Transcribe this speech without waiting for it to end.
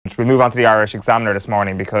we'll move on to the Irish Examiner this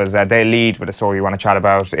morning because they lead with a story we want to chat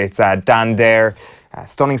about. It's Dan Dare.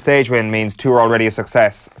 Stunning stage win means tour already a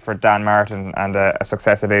success for Dan Martin, and a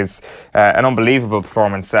success it is. An unbelievable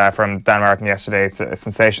performance from Dan Martin yesterday. It's a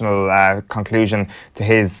sensational conclusion to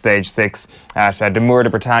his stage 6 at the Moor de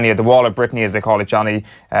Britannia, the Wall of Brittany as they call it, Johnny.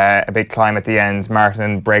 A big climb at the end.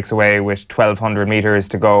 Martin breaks away with 1,200 metres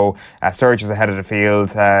to go. Surges ahead of the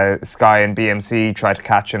field. Sky and BMC try to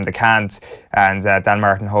catch him, they can't, and Dan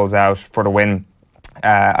Martin holds out for the win.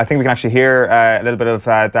 I think we can actually hear a little bit of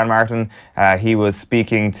Dan Martin. He was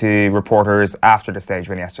speaking to reporters after the stage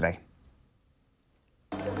win yesterday.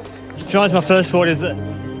 To be honest, my first thought is that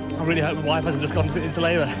I really hope my wife hasn't just gone into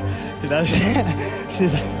labour. You know,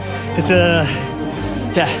 it's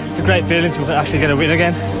a great feeling to actually get a win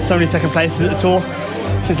again. So many second places at the tour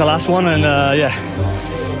since the last one, and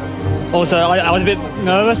Also, I was a bit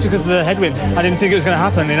nervous because of the headwind. I didn't think it was going to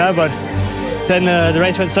happen, you know, but then the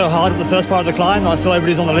race went so hard at the first part of the climb that I saw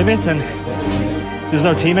everybody's on the limit and there's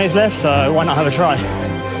no teammates left, so why not have a try?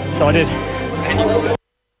 So I did.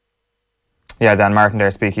 Yeah, Dan Martin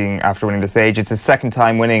there speaking after winning the stage. It's his second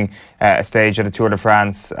time winning a stage at the Tour de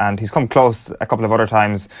France, and he's come close a couple of other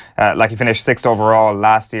times. Like he finished 6th overall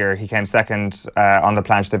last year. He came 2nd on the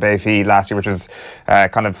Planche de Belfi last year, which was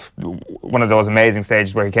kind of one of those amazing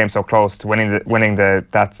stages where he came so close to winning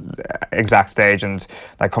that exact stage, and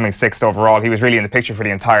like coming 6th overall. He was really in the picture for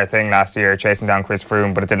the entire thing last year, chasing down Chris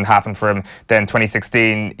Froome, but it didn't happen for him. Then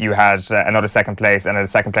 2016, you had another 2nd place and a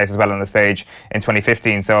 2nd place as well on the stage in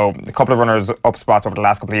 2015. So a couple of runners up spots over the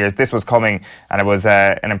last couple of years. This was coming, and it was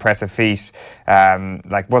an impressive feat.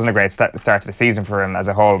 Like, wasn't a great start to the season for him as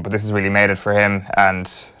a whole, but this has really made it for him.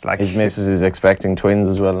 And like, his missus is expecting twins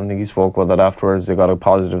as well. I think he spoke about that afterwards. They got a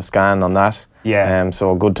positive scan on that. Yeah.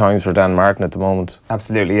 So good times for Dan Martin at the moment.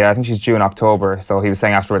 Absolutely, yeah. I think she's due in October. So he was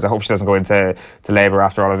saying afterwards, I hope she doesn't go into labour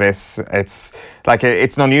after all of this. It's like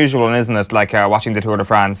it's an unusual one, isn't it? Like watching the Tour de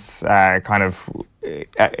France, kind of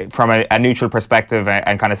from a neutral perspective,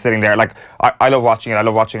 and kind of sitting there. Like I love watching it. I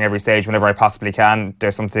love watching every stage whenever I possibly can.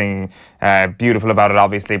 There's something beautiful about it,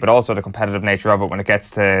 obviously, but also the competitive nature of it when it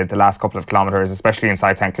gets to the last couple of kilometres, especially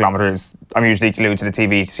inside 10 kilometres. I'm usually glued to the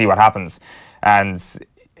TV to see what happens, and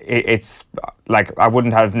it's like I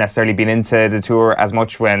wouldn't have necessarily been into the Tour as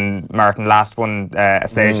much when Martin last won a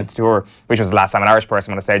stage at the Tour, which was the last time an Irish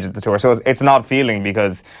person won a stage at the Tour. So it's an odd feeling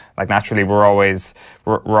because, like, naturally we're always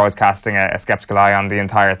casting a sceptical eye on the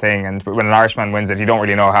entire thing, and when an Irishman wins it, you don't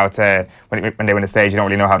really know how to when they win a stage, you don't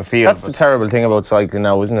really know how to feel. That's the terrible thing about cycling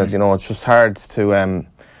now, isn't it? You know, it's just hard to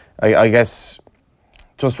I guess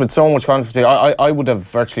just with so much confidence, I would have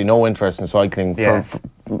virtually no interest in cycling for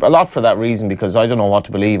a lot for that reason, because I don't know what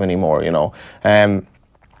to believe anymore, you know. And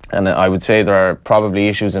I would say there are probably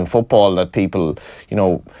issues in football that people, you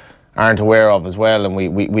know, aren't aware of as well, and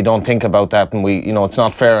we don't think about that, and you know, it's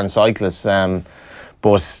not fair on cyclists.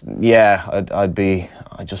 But yeah, I'd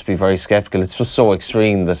just be very sceptical. It's just so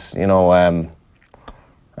extreme that, you know.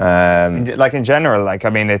 Like in general, like I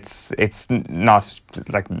mean, it's not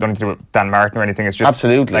like nothing to do with Dan Martin or anything. It's just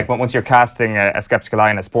absolutely like once you're casting a sceptical eye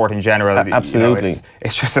in a sport in general, absolutely, you know,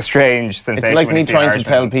 it's just a strange sensation. It's like me trying to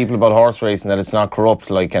tell people about horse racing that it's not corrupt.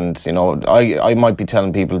 Like, and you know, I might be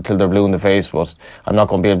telling people till they're blue in the face, but I'm not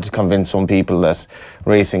going to be able to convince some people that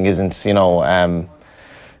racing isn't, you know,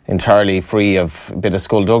 entirely free of a bit of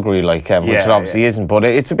skullduggery, like which it obviously isn't, but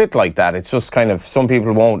it's a bit like that. It's just kind of some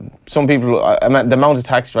people the amount of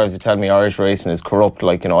taxi drivers who tell me Irish racing is corrupt,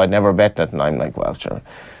 like, you know, I'd never bet that, and I'm like, well, sure,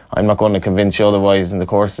 I'm not going to convince you otherwise in the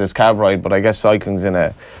course of this cab ride, but I guess cycling's in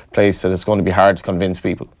a place that it's going to be hard to convince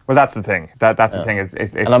people. Well, that's the thing. That's the thing.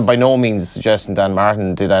 It's and I'm by no means suggesting Dan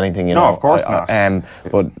Martin did anything, you know. No, of course not.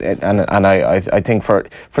 But I think for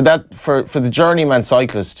the journeyman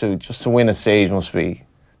cyclist to win a stage must be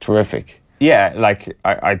terrific. Yeah, like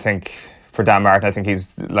I think for Dan Martin, I think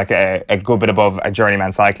he's like a good bit above a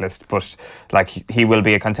journeyman cyclist, but like he will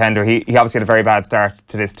be a contender. He obviously had a very bad start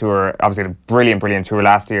to this tour. Obviously had a brilliant tour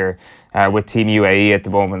last year with Team UAE at the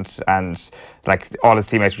moment, and like all his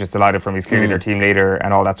teammates were just delighted for him. He's clearly their team leader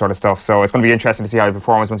and all that sort of stuff. So it's going to be interesting to see how he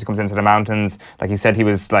performs once he comes into the mountains. Like he said, he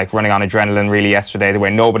was like running on adrenaline really yesterday, the way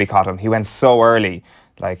nobody caught him. He went so early.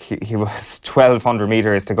 Like he was 1,200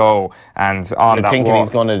 meters to go, and on that thinking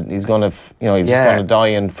he's gonna die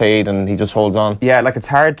and fade, and he just holds on. Yeah, like it's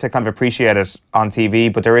hard to kind of appreciate it on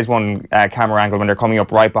TV, but there is one camera angle when they're coming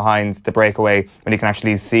up right behind the breakaway, when you can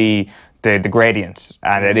actually see the gradient,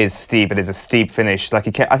 and it is steep. It is a steep finish.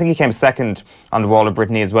 Like I think he came second on the Wall of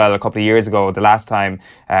Brittany as well a couple of years ago. The last time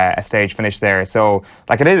a stage finished there. So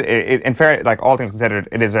like in fair, like all things considered,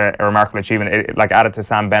 it is a remarkable achievement. Like added to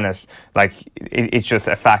Sam Bennett, like it's just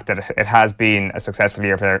a fact that it has been a successful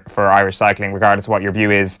year for Irish cycling, regardless of what your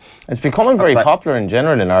view is. It's becoming very popular in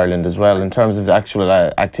general in Ireland as well in terms of the actual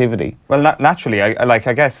activity. Well, naturally, I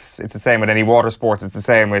guess it's the same with any water sports. It's the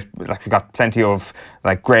same with like we've got plenty of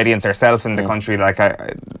like gradients ourselves in the country. Like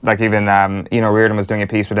even Reardon was doing a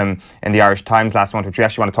piece with him in the Irish Times last month, which we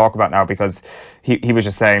actually want to talk about now, because he was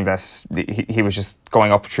just saying that he was just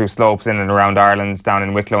going up through slopes in and around Ireland, down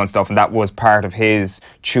in Wicklow and stuff, and that was part of his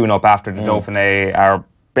tune-up after the Dauphiné, or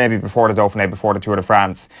maybe before the Dauphiné, before the Tour de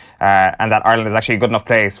France, and that Ireland is actually a good enough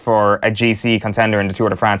place for a GC contender in the Tour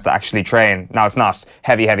de France to actually train. Now, it's not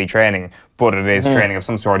heavy training, but it is training of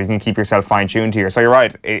some sort. You can keep yourself fine-tuned here. So you're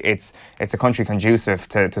right, it's a country conducive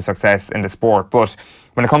to success in the sport. But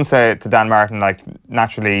when it comes to Dan Martin, like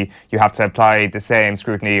naturally you have to apply the same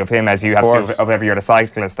scrutiny of him as you have to of every other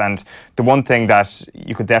cyclist. And the one thing that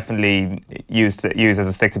you could definitely use as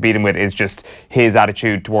a stick to beat him with is just his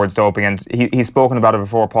attitude towards doping. And he's spoken about it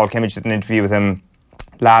before. Paul Kimmage did an interview with him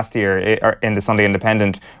last year in the Sunday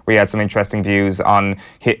Independent, where he had some interesting views on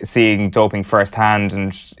seeing doping firsthand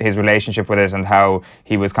and his relationship with it, and how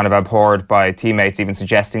he was kind of abhorred by teammates even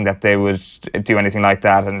suggesting that they would do anything like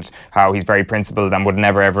that, and how he's very principled and would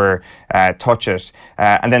never ever touch it.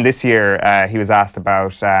 And then this year he was asked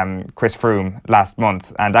about Chris Froome last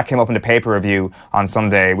month, and that came up in the paper review on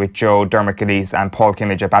Sunday with Joe Dermot-Gillespie and Paul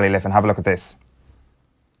Kimmage at Ballyliff. And have a look at this.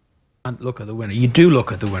 And look at the winner. You do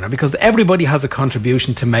look at the winner, because everybody has a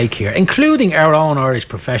contribution to make here, including our own Irish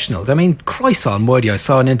professionals. I mean, Christ almighty, I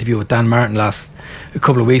saw an interview with Dan Martin a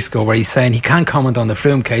couple of weeks ago where he's saying he can't comment on the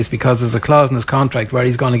Froome case because there's a clause in his contract where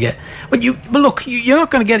he's going to get. But look, you're not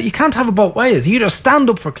going to get it. You can't have it both ways. You either stand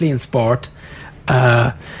up for clean sport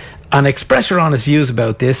and express your honest views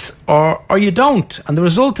about this, or you don't. And the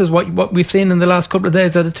result is what we've seen in the last couple of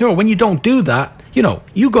days of the Tour. When you don't do that,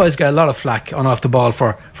 you guys get a lot of flack on Off the Ball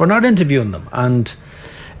for not interviewing them. And,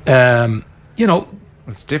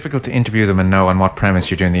 it's difficult to interview them and know on what premise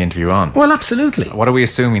you're doing the interview on. Well, absolutely. What are we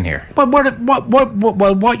assuming here? But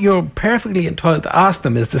what you're perfectly entitled to ask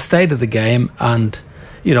them is the state of the game, and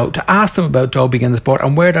to ask them about doping in the sport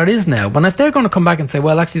and where that is now. But if they're going to come back and say,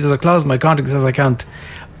 well, actually there's a clause in my contract that says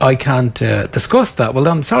I can't discuss that, well,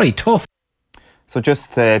 I'm sorry, tough. So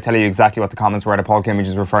just to tell you exactly what the comments were that Paul Kimmage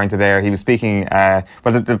is referring to there, he was speaking,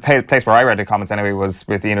 the place where I read the comments anyway was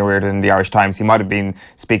with Ian Reardon in the Irish Times. He might have been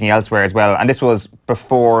speaking elsewhere as well. And this was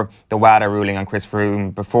before the WADA ruling on Chris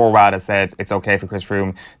Froome, before WADA said it's okay for Chris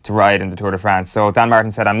Froome to ride in the Tour de France. So Dan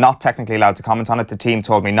Martin said, I'm not technically allowed to comment on it. The team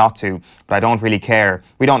told me not to, but I don't really care.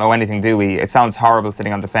 We don't know anything, do we? It sounds horrible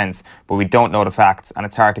sitting on defence, but we don't know the facts, and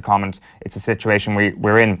it's hard to comment. It's a situation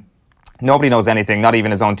we're in. Nobody knows anything, not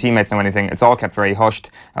even his own teammates know anything. It's all kept very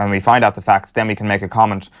hushed, and when we find out the facts, then we can make a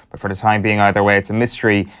comment. But for the time being, either way, it's a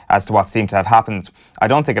mystery as to what seemed to have happened. I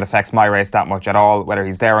don't think it affects my race that much at all, whether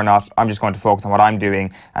he's there or not. I'm just going to focus on what I'm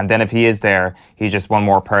doing, and then if he is there, he's just one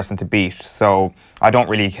more person to beat. So I don't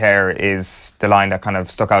really care is the line that kind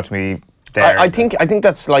of stuck out to me there. I think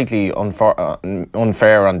that's slightly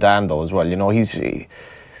unfair on Dan though as well.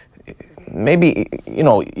 Maybe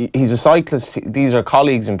he's a cyclist. These are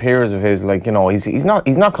colleagues and peers of his. He's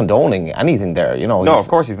not condoning anything there. No, of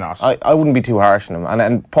course he's not. I wouldn't be too harsh on him.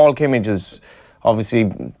 And Paul Kimmage has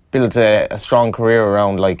obviously built a strong career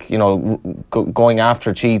around going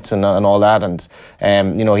after cheats and all that.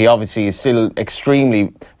 And he obviously is still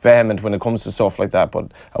extremely vehement when it comes to stuff like that. But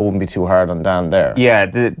I wouldn't be too hard on Dan there. Yeah.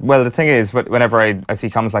 The thing is, whenever I see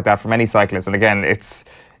comments like that from any cyclist, and again,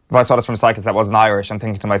 if I saw this from a cyclist that wasn't Irish, I'm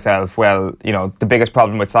thinking to myself, well, the biggest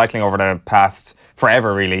problem with cycling over the past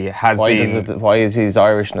forever really has been... Why is his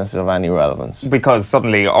Irishness of any relevance? Because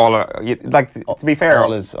suddenly to be fair...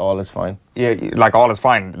 All is fine. Yeah, all is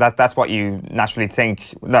fine. That's what you naturally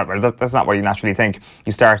think. No, that's not what you naturally think.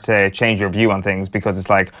 You start to change your view on things because it's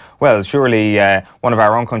like, well, surely one of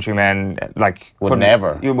our own countrymen would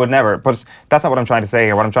never. You would never. But that's not what I'm trying to say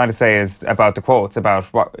here. What I'm trying to say is about the quotes, about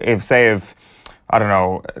if I don't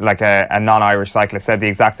know, a non-Irish cyclist said the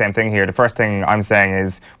exact same thing here. The first thing I'm saying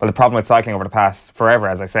is, well, the problem with cycling over the past forever,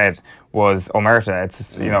 as I said, was omerta.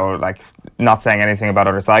 It's, not saying anything about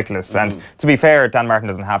other cyclists. And to be fair, Dan Martin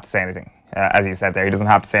doesn't have to say anything. As you said there, he doesn't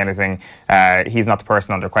have to say anything. He's not the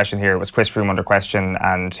person under question here. It was Chris Froome under question,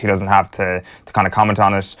 and he doesn't have to kind of comment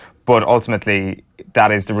on it. But ultimately,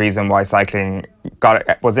 that is the reason why cycling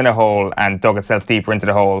was in a hole and dug itself deeper into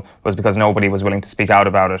the hole, was because nobody was willing to speak out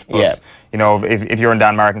about it. But, if you're in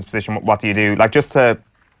Dan Martin's position, what do you do? Just to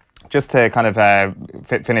just to kind of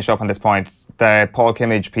finish up on this point, the Paul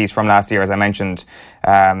Kimmage piece from last year, as I mentioned,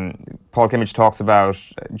 Paul Kimmage talks about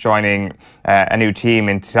joining a new team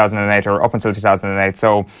in 2008 or up until 2008.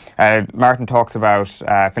 So Martin talks about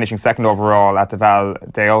finishing second overall at the Val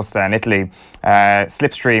d'Aosta in Italy.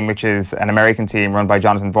 Slipstream, which is an American team run by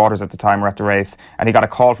Jonathan Vaughters at the time, were at the race, and he got a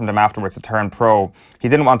call from them afterwards to turn pro. He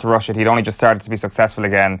didn't want to rush it. He'd only just started to be successful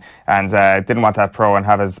again, and didn't want to have pro and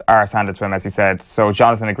have his arse handed to him, as he said. So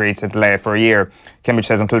Jonathan agreed to delay it for a year. Kimmage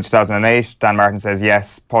says until 2008. Dan Martin says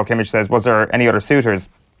yes. Paul Kimmage says, was there any other suitors?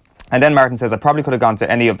 And then Martin says, I probably could have gone to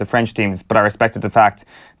any of the French teams, but I respected the fact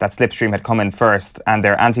that Slipstream had come in first, and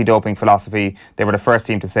their anti-doping philosophy, they were the first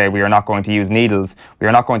team to say, we are not going to use needles. We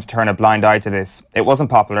are not going to turn a blind eye to this. It wasn't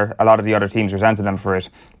popular. A lot of the other teams resented them for it,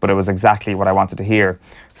 but it was exactly what I wanted to hear.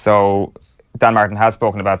 So Dan Martin has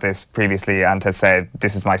spoken about this previously and has said,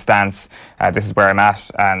 this is my stance, this is where I'm at,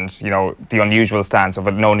 and you know, the unusual stance of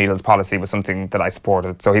a no needles policy was something that I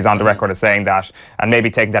supported. So he's on the record as saying that, and maybe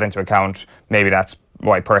taking that into account, maybe that's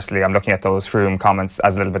why personally I'm looking at those Froome comments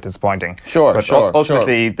as a little bit disappointing. But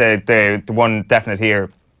ultimately, the one definite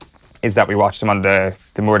here is that we watched him on the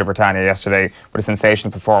Moor de Bretagne yesterday with a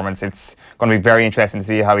sensational performance. It's going to be very interesting to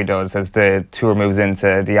see how he does as the tour moves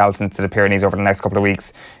into the Alps, into the Pyrenees over the next couple of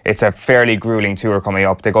weeks. It's a fairly grueling tour coming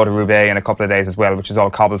up. They go to Roubaix in a couple of days as well, which is all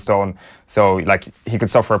cobblestone. So like, he could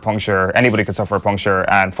suffer a puncture, anybody could suffer a puncture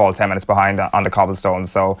and fall 10 minutes behind on the cobblestone.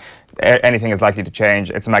 So anything is likely to change.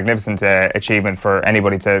 It's a magnificent achievement for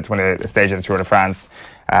anybody to win a stage of the Tour de France.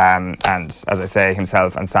 And as I say,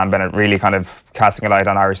 himself and Sam Bennett really kind of casting a light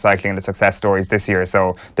on Irish cycling and the success stories this year.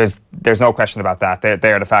 So there's no question about that.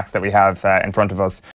 They are the facts that we have in front of us.